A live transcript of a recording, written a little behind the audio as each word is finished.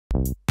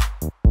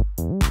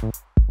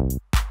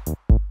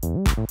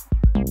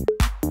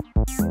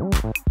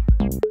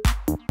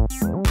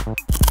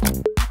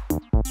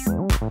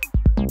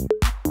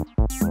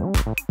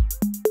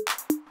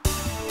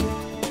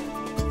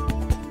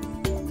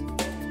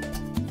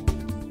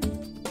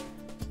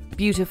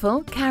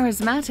Beautiful,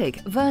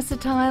 charismatic,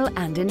 versatile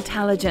and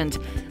intelligent,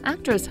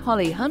 actress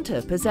Holly Hunter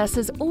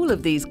possesses all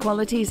of these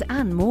qualities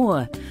and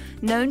more.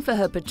 Known for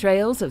her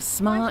portrayals of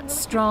smart,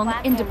 strong,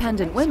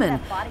 independent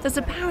women, there's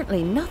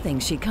apparently nothing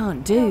she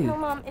can't do.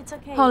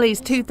 Holly's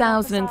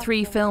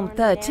 2003 film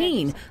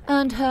 13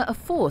 earned her a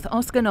 4th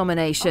Oscar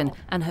nomination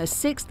and her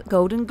 6th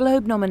Golden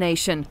Globe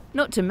nomination,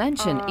 not to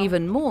mention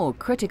even more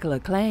critical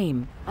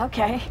acclaim.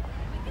 Okay,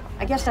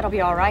 I guess that'll be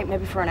all right,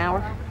 maybe for an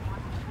hour.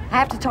 I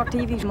have to talk to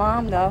Evie's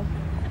mom, though.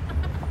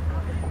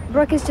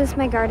 Brooke is just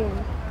my guardian.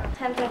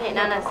 10:38,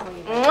 Nana.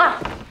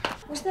 Mwah!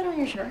 What's that on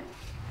your shirt?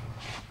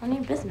 None of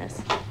your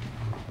business.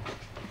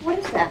 What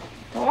is that?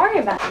 Don't worry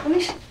about it.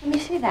 Let me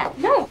see that.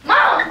 No.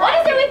 Mom, what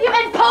is it with you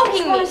and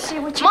poking me? I just want to see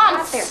what you Mom,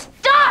 got there.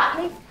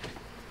 stop!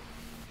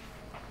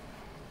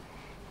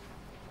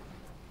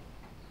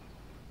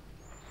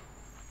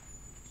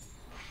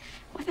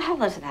 What the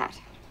hell is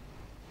that?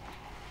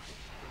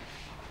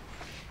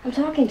 I'm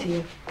talking to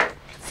you.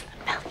 It's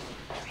a belly.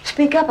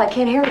 Speak up, I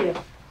can't hear you.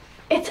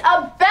 It's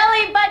a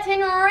belly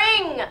button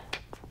ring!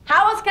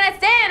 How else can I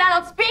say it? I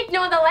don't speak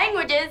no other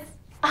languages.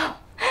 Oh,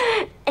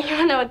 and you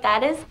don't know what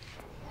that is?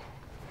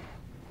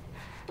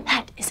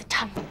 That is a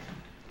tongue.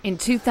 In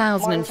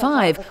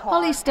 2005,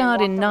 Holly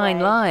starred in 9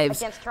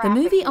 Lives. The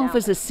movie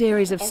offers a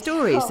series of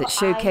stories that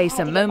showcase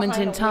a moment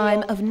in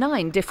time of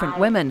 9 different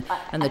women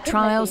and the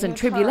trials and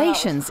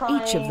tribulations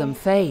each of them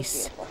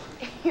face.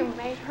 You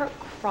made her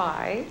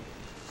cry.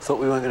 I thought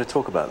we weren't going to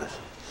talk about this.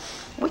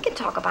 We can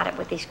talk about it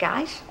with these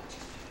guys.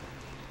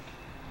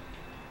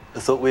 I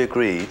thought we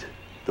agreed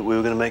that we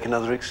were going to make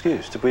another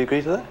excuse. Did we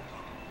agree to that?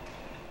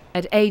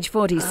 At age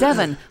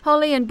 47,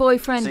 Holly and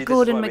boyfriend See,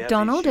 Gordon we have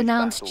MacDonald these huge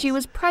announced she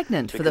was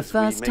pregnant for the because we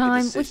first make a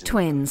time decision. with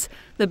twins.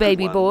 The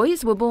baby One,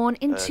 boys were born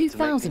in to make things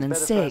better for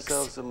 2006.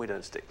 ourselves and we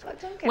don't stick to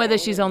it. Whether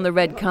she's on the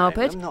red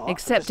carpet, I'm not.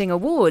 accepting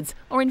awards,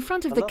 or in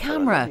front of the love her. I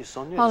camera, love you,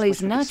 Sonia. I just Holly's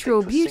wish we could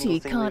natural stick to a single beauty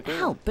thing we can't do.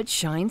 help but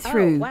shine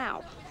through. Oh,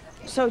 wow.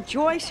 So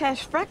Joyce has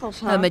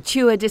freckles, huh? Her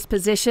mature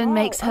disposition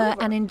makes her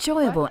an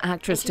enjoyable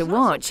actress to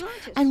watch,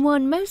 and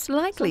one most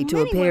likely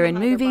to appear in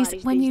movies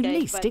when you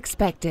least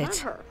expect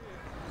it.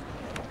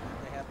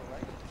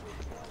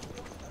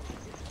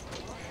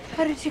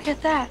 How did you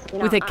get that?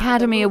 With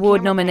Academy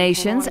Award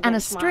nominations and a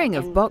string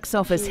of box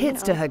office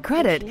hits to her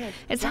credit,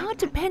 it's hard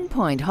to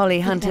pinpoint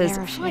Holly Hunter's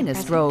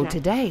finest role to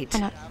date.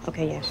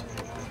 Okay, yes.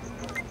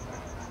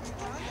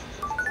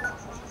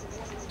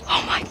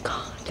 Oh my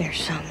God, there's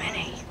so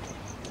many.